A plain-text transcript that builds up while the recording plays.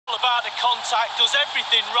about the contact, does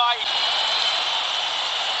everything right.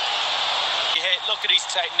 Look at his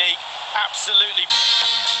technique, absolutely.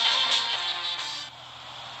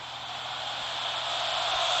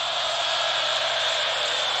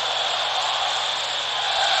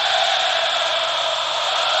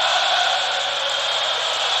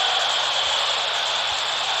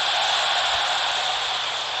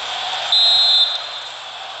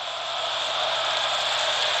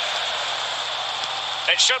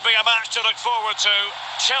 It should be a match to look forward to.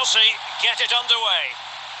 Chelsea get it underway.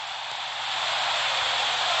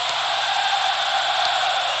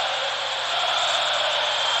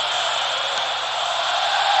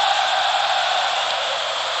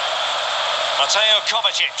 Mateo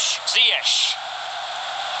Kovacic, Ziyech,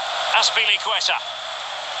 Azpilicueta.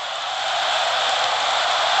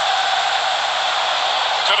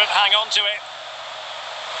 Couldn't hang on to it.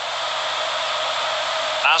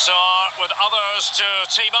 Hazard with others to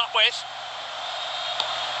team up with.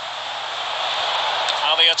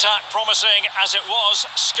 Now the attack promising as it was,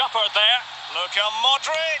 scuppered there. Luka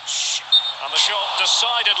Modric. And the shot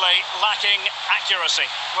decidedly lacking accuracy.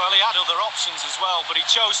 Well, he had other options as well, but he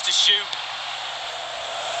chose to shoot.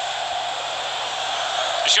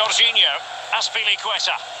 Jorginho,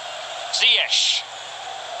 Azpilicueta, Ziyech.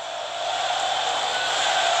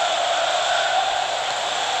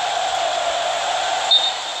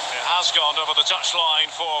 It has gone over the touchline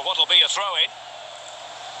for what will be a throw-in.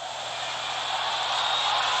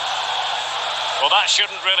 Well, that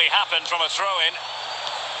shouldn't really happen from a throw-in.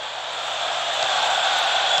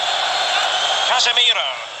 Casemiro.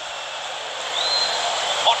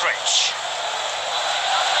 Modric.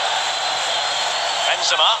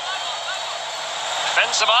 Benzema.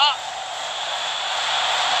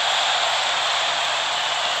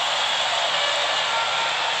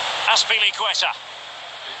 Azpilicueta.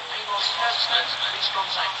 Amos Hersman, please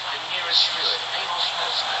contact the nearest steward. Amos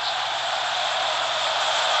Hersman.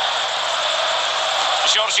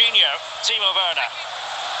 Jorginho, Timo Werner.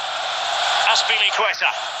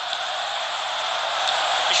 Azpilicueta.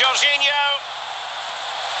 Jorginho.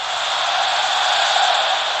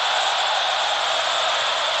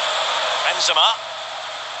 Benzema.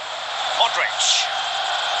 Modric.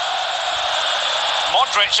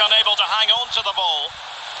 Modric unable to hang on to the ball.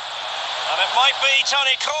 And it might be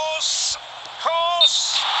Toni Kroos.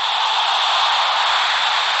 Kroos!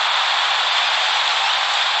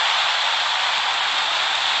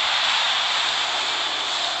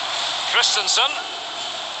 Christensen.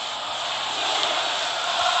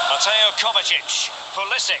 Mateo Kovacic.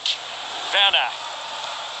 Pulisic. Werner.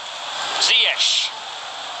 Ziyech.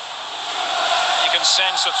 You can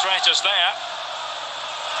sense the threat is there.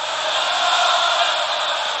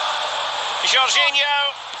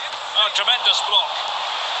 Jorginho. Oh, tremendous block.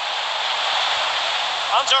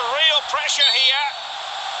 Under real pressure here.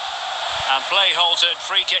 And play halted,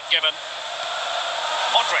 free kick given.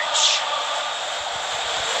 Modric.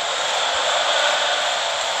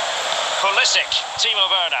 Pulisic, Timo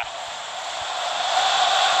Werner.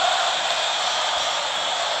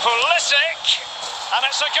 Pulisic. And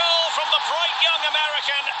it's a goal from the bright young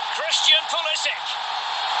American, Christian Pulisic.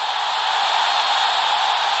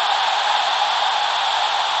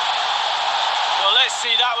 Well, let's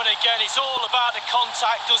see that one again. It's all about the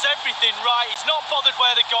contact, does everything right. He's not bothered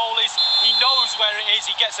where the goal is. He knows where it is.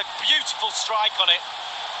 He gets a beautiful strike on it.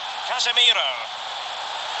 Casemiro.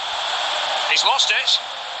 He's lost it.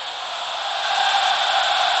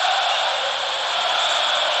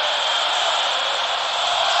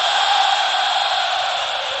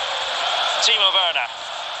 Timo Werner.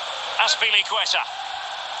 Azpilicueta.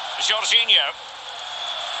 Jorginho.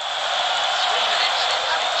 3 minutes in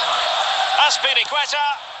added time. Azpilicueta.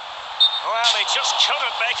 Well, he just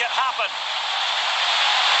couldn't make it happen.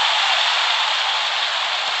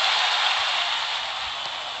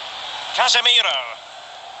 Casemiro.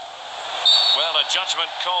 Well, a judgment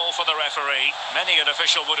call for the referee. Many an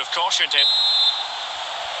official would have cautioned him.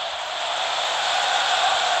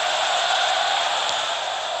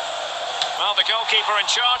 Well, the goalkeeper in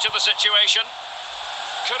charge of the situation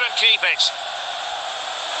couldn't keep it.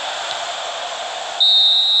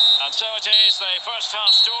 And so it is, the first half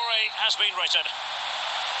story has been written.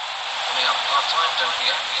 Coming up half-time, don't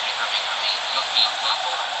forget we're going to be having a lucky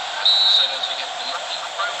raffle, and also don't forget the lucky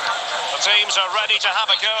programme. The teams are ready to have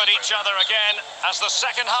a go at each other again as the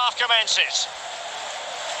second half commences.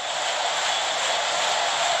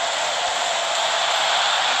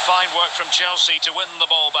 And fine work from Chelsea to win the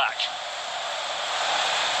ball back.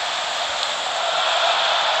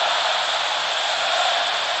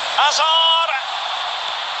 Hazard!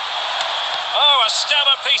 Oh, a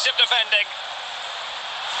stellar piece of defending.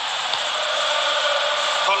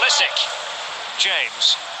 Pulisic.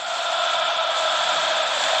 James.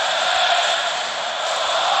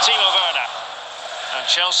 Timo Werner. And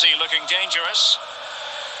Chelsea looking dangerous.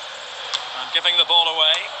 And giving the ball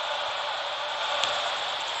away.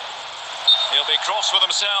 He'll be cross with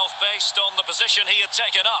himself based on the position he had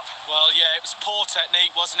taken up. Well, yeah, it was poor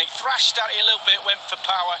technique, wasn't it? Thrashed at it a little bit, went for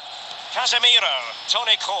power. Casemiro,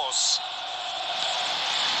 Toni Kroos.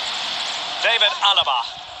 David Alaba.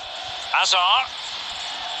 Hazard.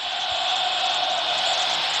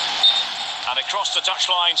 And it crossed the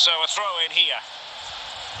touchline, so a throw in here.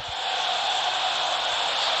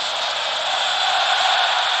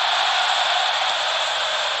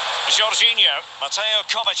 Jorginho, Mateo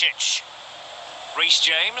Kovacic. Reece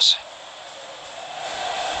James.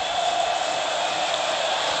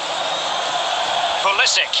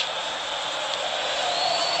 Pulisic.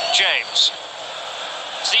 James.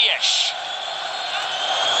 Ziyech.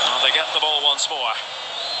 And they get the ball once more.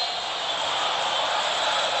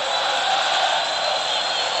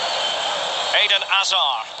 Eden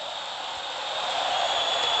Hazard.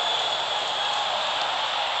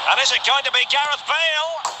 And is it going to be Gareth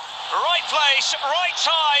Bale? Right place, right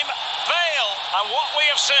time, Bale. And what we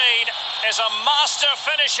have seen is a master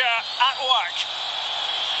finisher at work.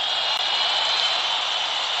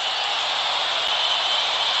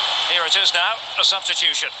 Here it is now, a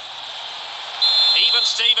substitution. Even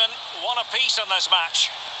Steven, one apiece in this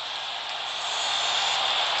match.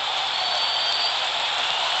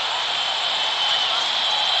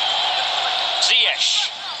 Ziyech.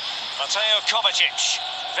 Mateo Kovacic.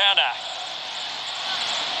 Werner.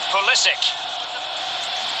 Pulisic.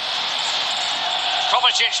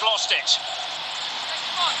 Kovacic lost it.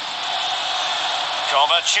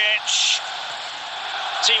 Kovacic.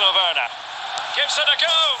 Timo Werner. Gives it a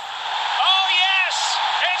go. Oh yes!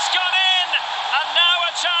 It's gone in! And now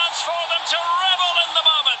a chance for them to revel in the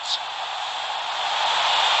moment.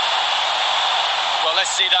 Well,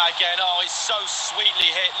 let's see that again. Oh, it's so sweetly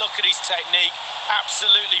hit. Look at his technique.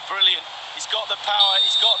 Absolutely brilliant. He's got the power,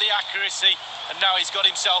 he's got the accuracy, and now he's got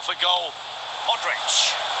himself a goal.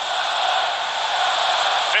 Modric.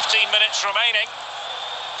 15 minutes remaining.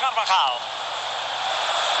 Carvajal.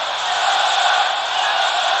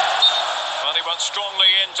 Well, he went strongly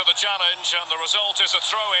into the challenge, and the result is a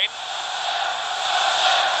throw-in.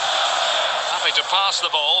 Happy to pass the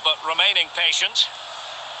ball, but remaining patient.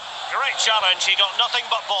 Great challenge, he got nothing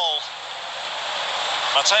but ball.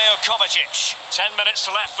 Mateo Kovacic. 10 minutes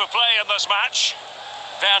left for play in this match.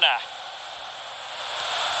 Werner.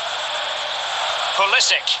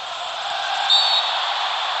 Pulisic.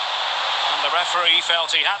 And the referee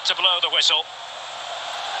felt he had to blow the whistle.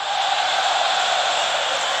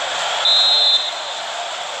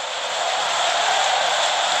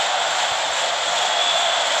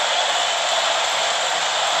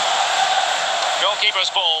 Goalkeeper's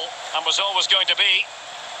ball, and was always going to be.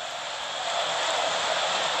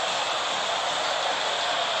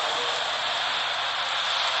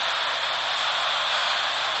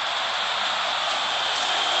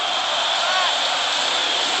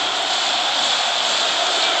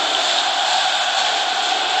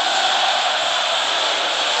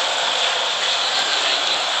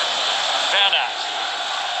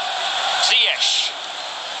 Ziyech.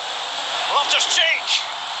 Loftus-Cheek.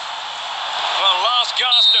 Well, last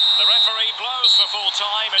gasp. The referee blows for full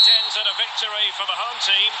time. It ends in a victory for the home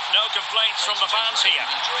team. No complaints from the fans here.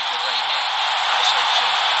 Enjoyed your day here. Have a safe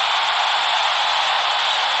journey.